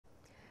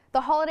The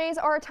holidays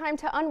are a time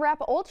to unwrap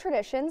old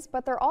traditions,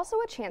 but they're also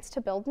a chance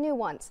to build new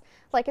ones,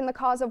 like in the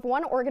cause of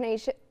one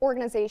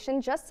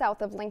organization just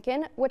south of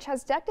Lincoln, which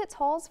has decked its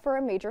halls for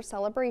a major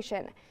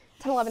celebration.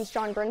 1011's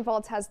John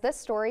Grinvalds has this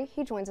story.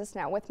 He joins us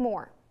now with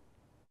more.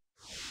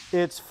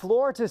 It's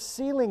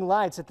floor-to-ceiling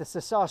lights at the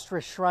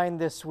Sesostris Shrine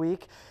this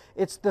week.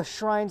 It's the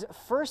shrine's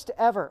first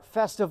ever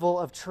Festival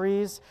of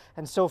Trees,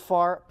 and so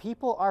far,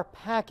 people are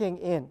packing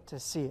in to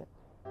see it.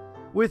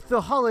 With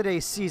the holiday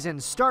season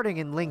starting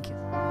in Lincoln,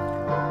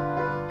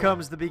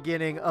 comes the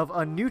beginning of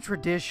a new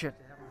tradition,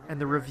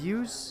 and the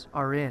reviews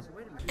are in.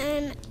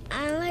 And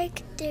I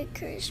like the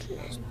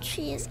Christmas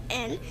trees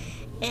and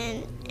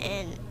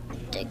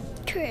the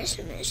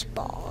Christmas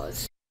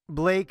balls.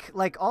 Blake,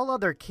 like all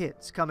other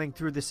kids coming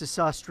through the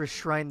Sesostris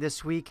Shrine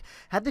this week,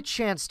 had the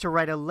chance to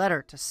write a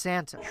letter to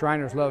Santa.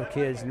 Shriners love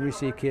kids, and we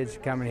see kids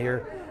coming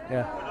here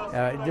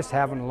just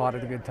having a lot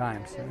of good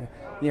times.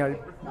 You know,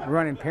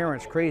 running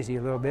parents crazy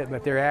a little bit,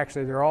 but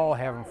they're all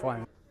having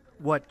fun.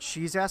 What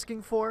she's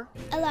asking for?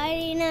 A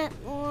lighting up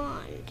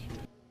wand.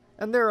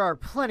 And there are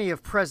plenty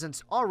of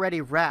presents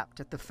already wrapped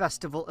at the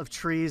Festival of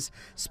Trees,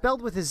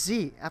 spelled with a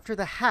Z after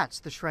the hats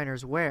the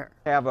Shriners wear.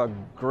 Have a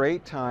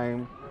great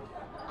time,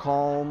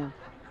 calm,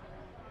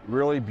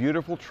 really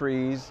beautiful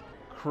trees,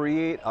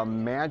 create a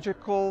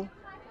magical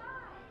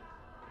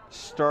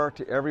start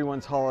to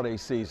everyone's holiday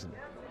season.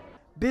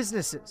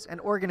 Businesses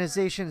and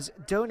organizations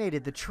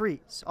donated the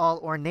trees, all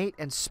ornate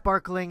and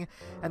sparkling,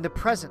 and the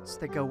presents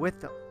that go with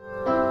them.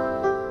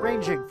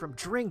 Ranging from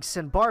drinks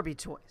and Barbie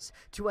toys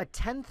to a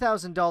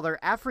 $10,000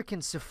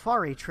 African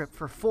safari trip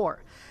for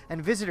 4,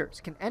 and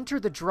visitors can enter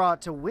the draw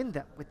to win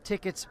them with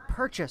tickets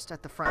purchased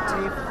at the front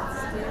table.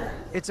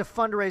 It's a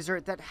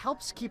fundraiser that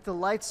helps keep the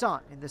lights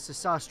on in the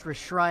Sesostris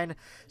Shrine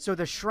so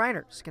the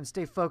Shriners can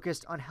stay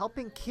focused on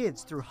helping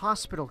kids through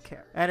hospital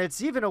care. And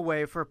it's even a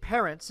way for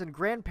parents and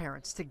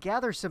grandparents to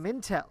gather some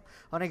intel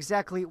on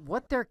exactly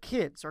what their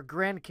kids or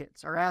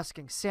grandkids are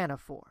asking Santa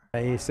for.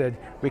 He said,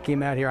 we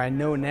came out here, I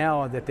know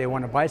now that they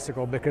want a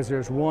bicycle because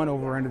there's one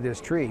over under this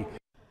tree.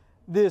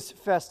 This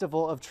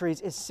Festival of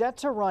Trees is set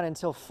to run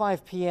until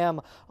 5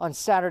 p.m. on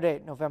Saturday,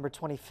 November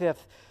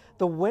 25th.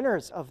 The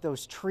winners of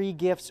those tree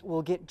gifts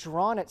will get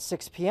drawn at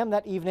 6 p.m.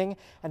 that evening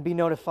and be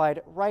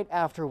notified right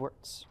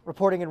afterwards.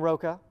 Reporting in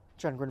Roca,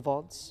 John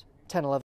Grinvalds, 1011.